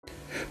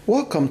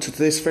Welcome to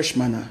today's Fresh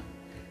Manna.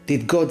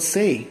 Did God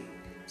say?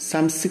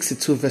 Psalm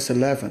 62 verse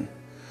 11.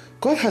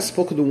 God has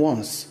spoken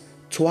once,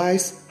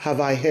 twice have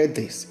I heard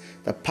this,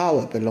 the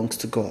power belongs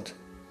to God.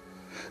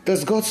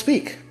 Does God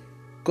speak?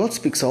 God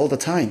speaks all the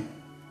time.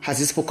 Has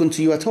He spoken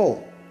to you at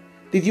all?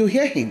 Did you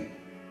hear Him?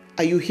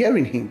 Are you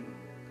hearing Him?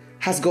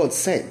 Has God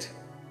said?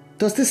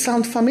 Does this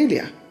sound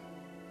familiar?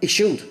 It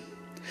should.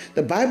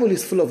 The Bible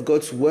is full of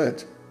God's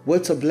word,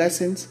 words of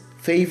blessings,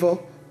 favor,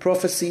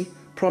 prophecy,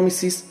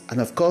 promises, and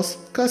of course,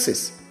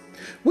 curses.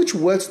 Which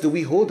words do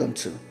we hold on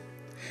to?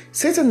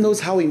 Satan knows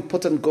how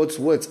important God's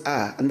words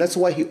are, and that's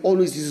why he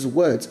always uses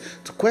words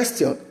to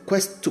question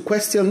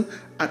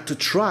and to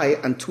try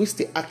and twist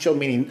the actual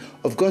meaning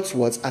of God's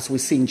words, as we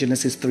see in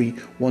Genesis 3,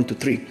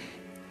 1-3.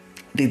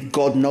 Did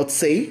God not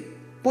say?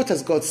 What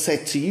has God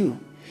said to you?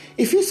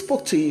 If He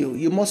spoke to you,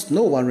 you must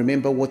know and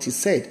remember what He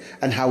said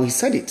and how He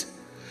said it.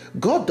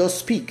 God does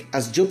speak,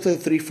 as Job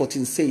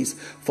 33:14 says,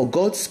 for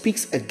God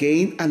speaks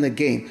again and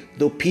again,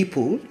 though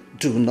people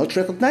do not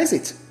recognize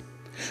it.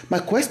 My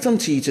question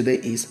to you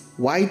today is,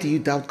 why do you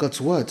doubt God's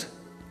word?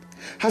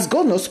 Has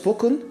God not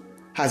spoken?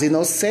 Has He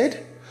not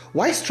said?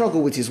 Why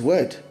struggle with His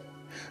word?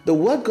 The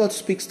word God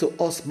speaks to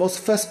us must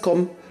first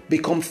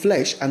become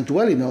flesh and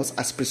dwell in us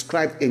as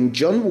prescribed in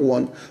John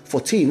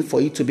 1:14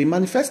 for it to be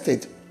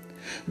manifested.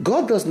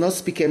 God does not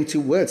speak empty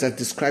words as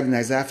described in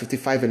Isaiah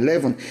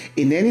 55:11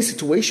 in any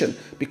situation,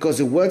 because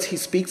the words He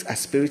speaks are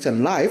spirit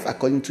and life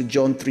according to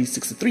John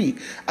 3:63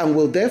 and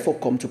will therefore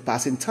come to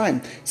pass in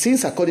time,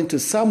 since according to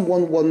Psalm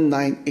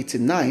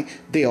 119:89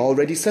 they are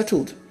already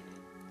settled.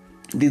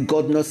 Did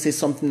God not say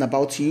something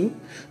about you,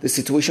 the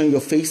situation you're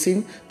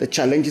facing, the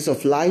challenges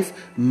of life,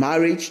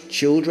 marriage,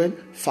 children,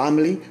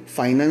 family,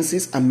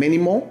 finances, and many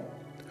more?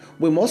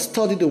 We must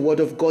study the word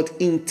of God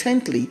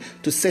intently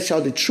to search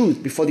out the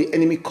truth before the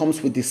enemy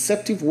comes with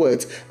deceptive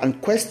words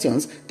and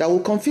questions that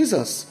will confuse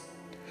us.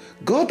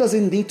 God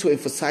doesn't need to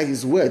emphasize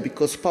His word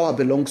because power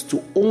belongs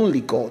to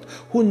only God,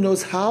 who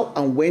knows how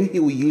and when He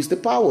will use the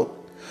power.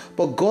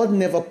 But God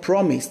never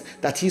promised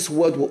that His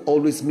word will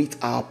always meet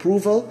our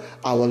approval,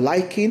 our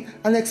liking,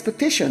 and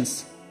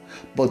expectations.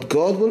 But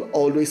God will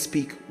always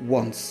speak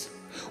once.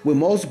 We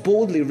must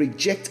boldly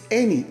reject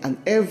any and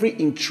every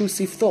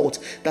intrusive thought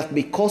that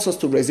may cause us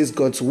to resist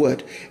God's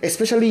word,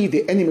 especially if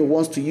the enemy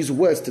wants to use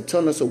words to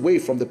turn us away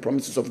from the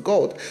promises of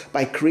God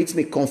by creating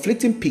a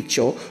conflicting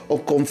picture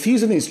of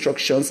confusing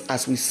instructions,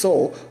 as we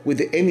saw with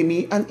the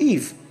enemy and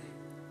Eve.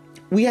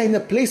 We are in a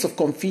place of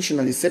confusion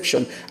and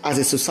deception as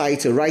a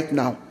society right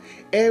now.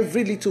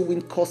 Every little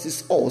wind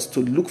causes us to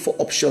look for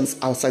options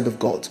outside of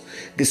God,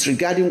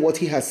 disregarding what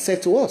He has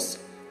said to us.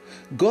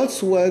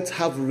 God's words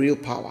have real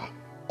power.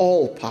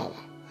 All power.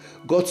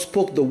 God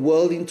spoke the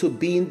world into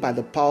being by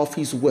the power of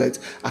His words,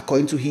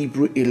 according to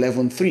Hebrews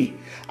 11:3,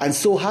 and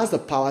so has the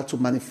power to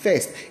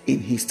manifest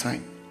in His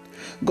time.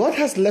 God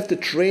has left a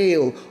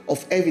trail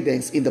of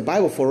evidence in the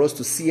Bible for us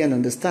to see and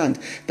understand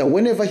that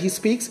whenever He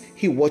speaks,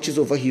 He watches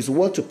over His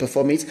word to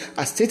perform it,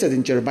 as stated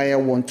in Jeremiah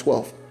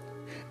 1:12.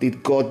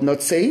 Did God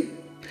not say?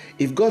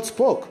 If God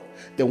spoke,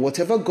 then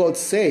whatever God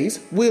says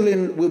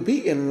will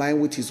be in line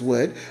with His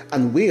word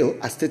and will,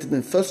 as stated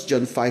in 1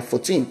 John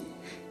 5:14.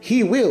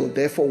 He will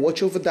therefore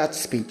watch over that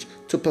speech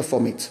to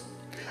perform it.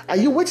 Are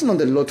you waiting on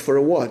the Lord for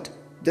a word?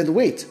 Then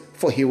wait,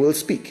 for He will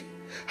speak.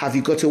 Have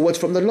you got a word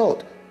from the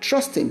Lord?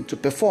 Trust Him to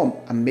perform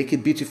and make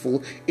it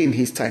beautiful in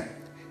His time.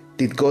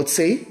 Did God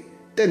say?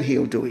 Then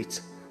He'll do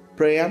it.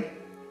 Prayer.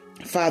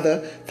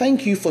 Father,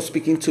 thank You for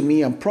speaking to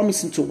me and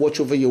promising to watch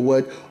over Your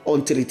word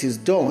until it is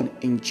done,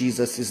 in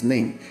Jesus'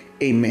 name.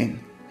 Amen.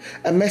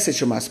 A message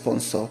from our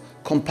sponsor,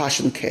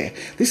 Compassion Care.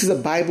 This is a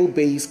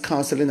Bible-based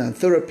counseling and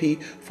therapy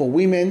for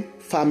women,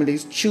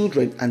 families,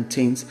 children, and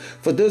teens,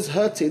 for those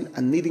hurting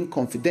and needing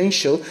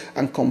confidential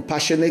and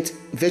compassionate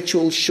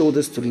virtual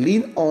shoulders to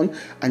lean on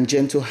and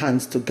gentle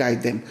hands to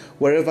guide them.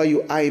 Wherever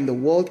you are in the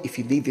world, if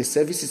you need their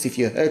services, if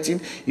you're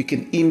hurting, you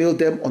can email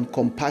them on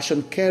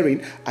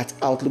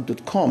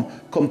compassioncaring@outlook.com,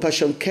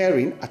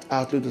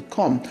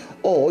 compassioncaring@outlook.com,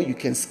 or you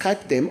can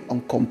Skype them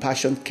on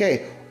Compassion Care,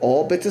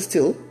 or better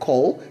still,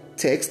 call,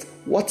 text,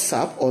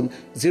 WhatsApp on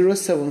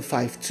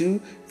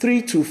 0752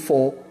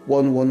 324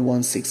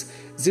 1116,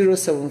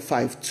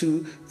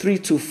 0752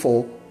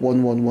 324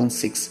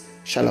 1116.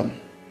 Shalom.